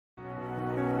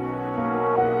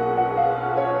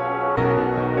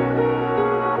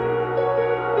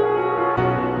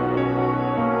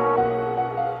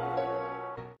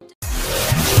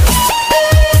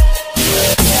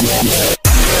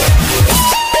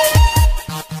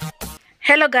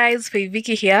Hello guys,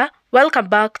 Vicky here. Welcome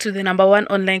back to the #1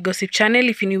 online gossip channel.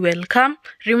 If you're new, welcome.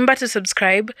 Remember to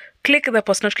subscribe, click the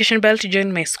post notification bell to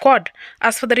join my squad.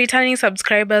 As for the returning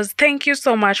subscribers, thank you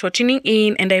so much for tuning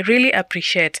in and I really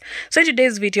appreciate. So in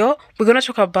today's video, we're going to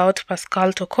talk about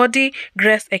Pascal Tokodi,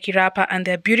 Grace, Ekirapa and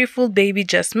their beautiful baby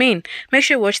Jasmine. Make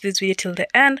sure you watch this video till the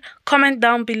end, comment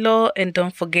down below and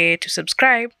don't forget to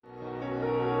subscribe.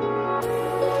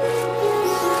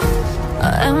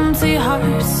 Empty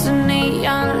hearts and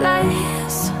neon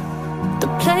lights,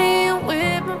 they're playing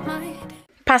with my mind.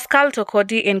 Pascal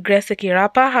Tokodi and Grace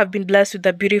Ekirapa have been blessed with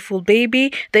a beautiful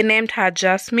baby. They named her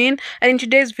Jasmine. And in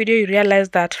today's video, you realize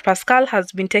that Pascal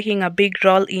has been taking a big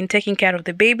role in taking care of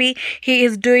the baby. He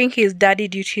is doing his daddy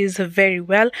duties very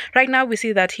well. Right now, we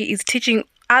see that he is teaching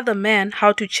other men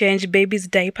how to change babies'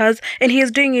 diapers, and he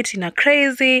is doing it in a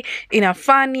crazy, in a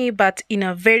funny, but in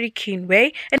a very keen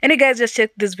way. And you guys just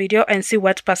check this video and see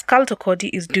what Pascal Tokodi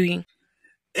is doing.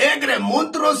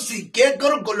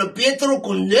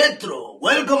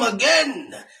 Welcome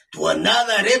again to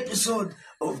another episode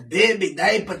of Baby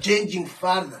Diaper Changing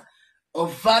Father,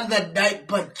 of Father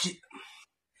Diaper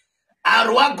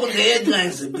I'll work on the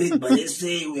headlines a bit, but they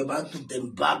say we're about to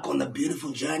embark on a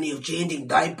beautiful journey of changing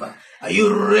diaper. Are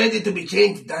you ready to be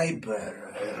changed diaper?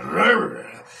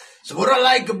 So what I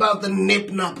like about the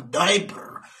nip-nap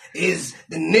diaper is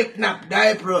the nip-nap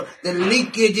diaper, the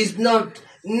leakage is not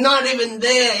even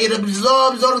there. It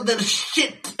absorbs all the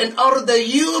shit and all the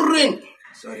urine.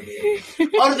 Sorry,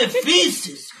 baby. All the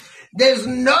feces. There's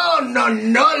no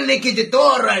leakage at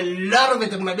all. I love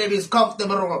it and my baby is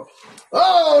comfortable.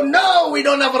 Oh no, we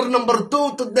don't have our number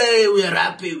 2 today. We are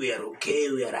happy, we are okay,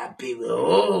 we are happy.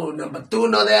 Oh, number 2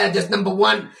 not there, just number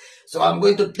 1. So I'm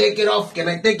going to take it off. Can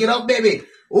I take it off, baby?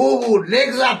 Oh,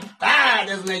 legs up.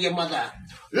 Just like your mother.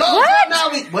 What? Now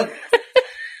what?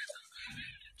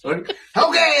 Sorry.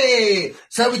 Okay,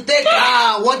 so we take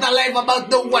what I like about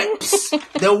the wipes.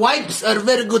 The wipes are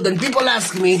very good, and people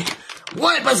ask me,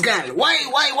 why, Pascal?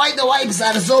 Why the wipes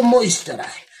are so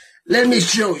moisturized? Let me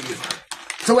show you.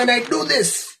 So when I do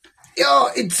this,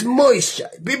 it's moisture.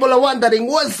 People are wondering,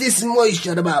 what's this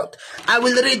moisture about? I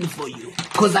will read for you,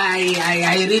 because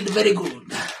I read very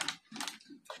good.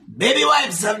 Baby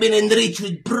wipes have been enriched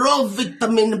with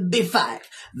pro-vitamin B5,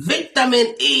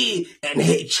 vitamin E and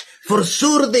H for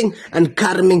soothing and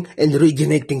calming and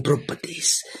regenerating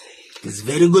properties. It's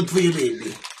very good for you,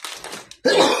 baby.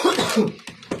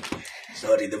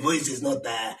 Sorry, the voice is not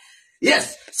there.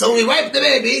 Yes, so we wipe the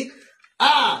baby.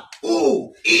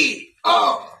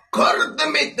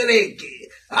 Cortame tricky.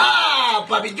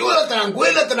 Papi chulo,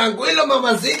 tranquilo,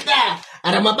 mamacita.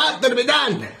 And I'm about to be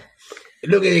done.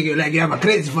 Look at you like you have a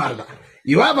crazy father.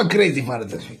 You have a crazy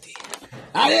father, sweetie.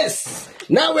 Yes.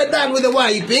 Now we're done with the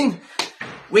wiping.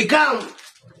 We count.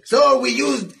 So we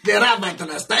used the rabbit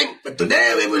last time, but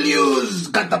today we will use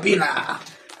caterpillar.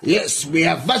 Yes, we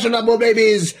have fashionable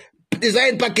babies,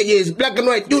 design packages, black and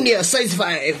white, junior, size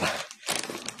 5.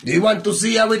 Do you want to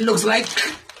see how it looks like?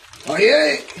 Oh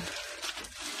yeah.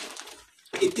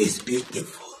 It is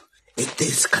beautiful. It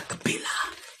is caterpillar.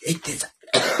 It is.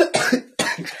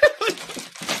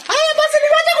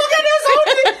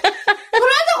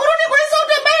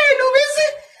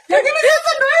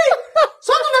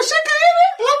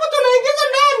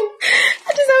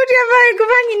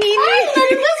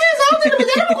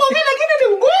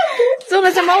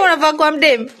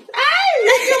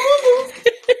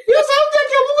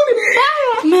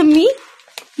 Mommy,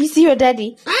 you see your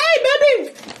daddy? Hey,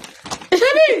 baby!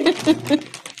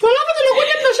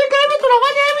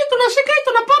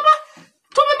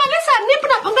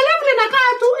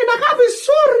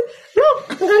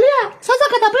 Sasa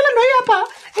katapila ndo hii hapa.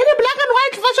 Hii ni black and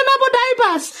white fashionable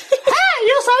diapers. Hey,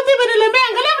 you sauti imenilembea.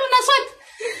 Angalia vile naswati.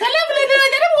 Angalia vile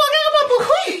ninajaribu kuongea kama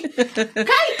bukui.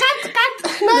 Cut.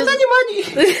 Naanzaje maji?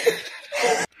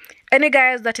 Anyway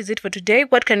guys, that is it for today.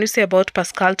 What can you say about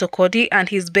Pascal Tokodi and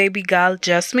his baby girl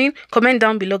Jasmine? Comment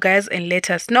down below guys and let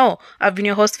us know. I've been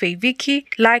your host Vicky.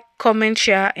 Like, comment,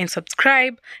 share and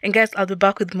subscribe. And guys, I'll be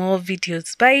back with more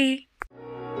videos. Bye.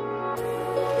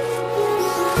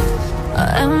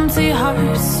 Empty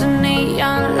hearts and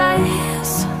neon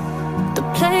lights,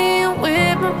 they're playing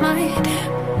with my mind.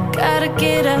 Gotta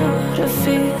get out of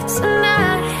here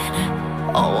tonight.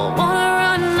 Oh, I wanna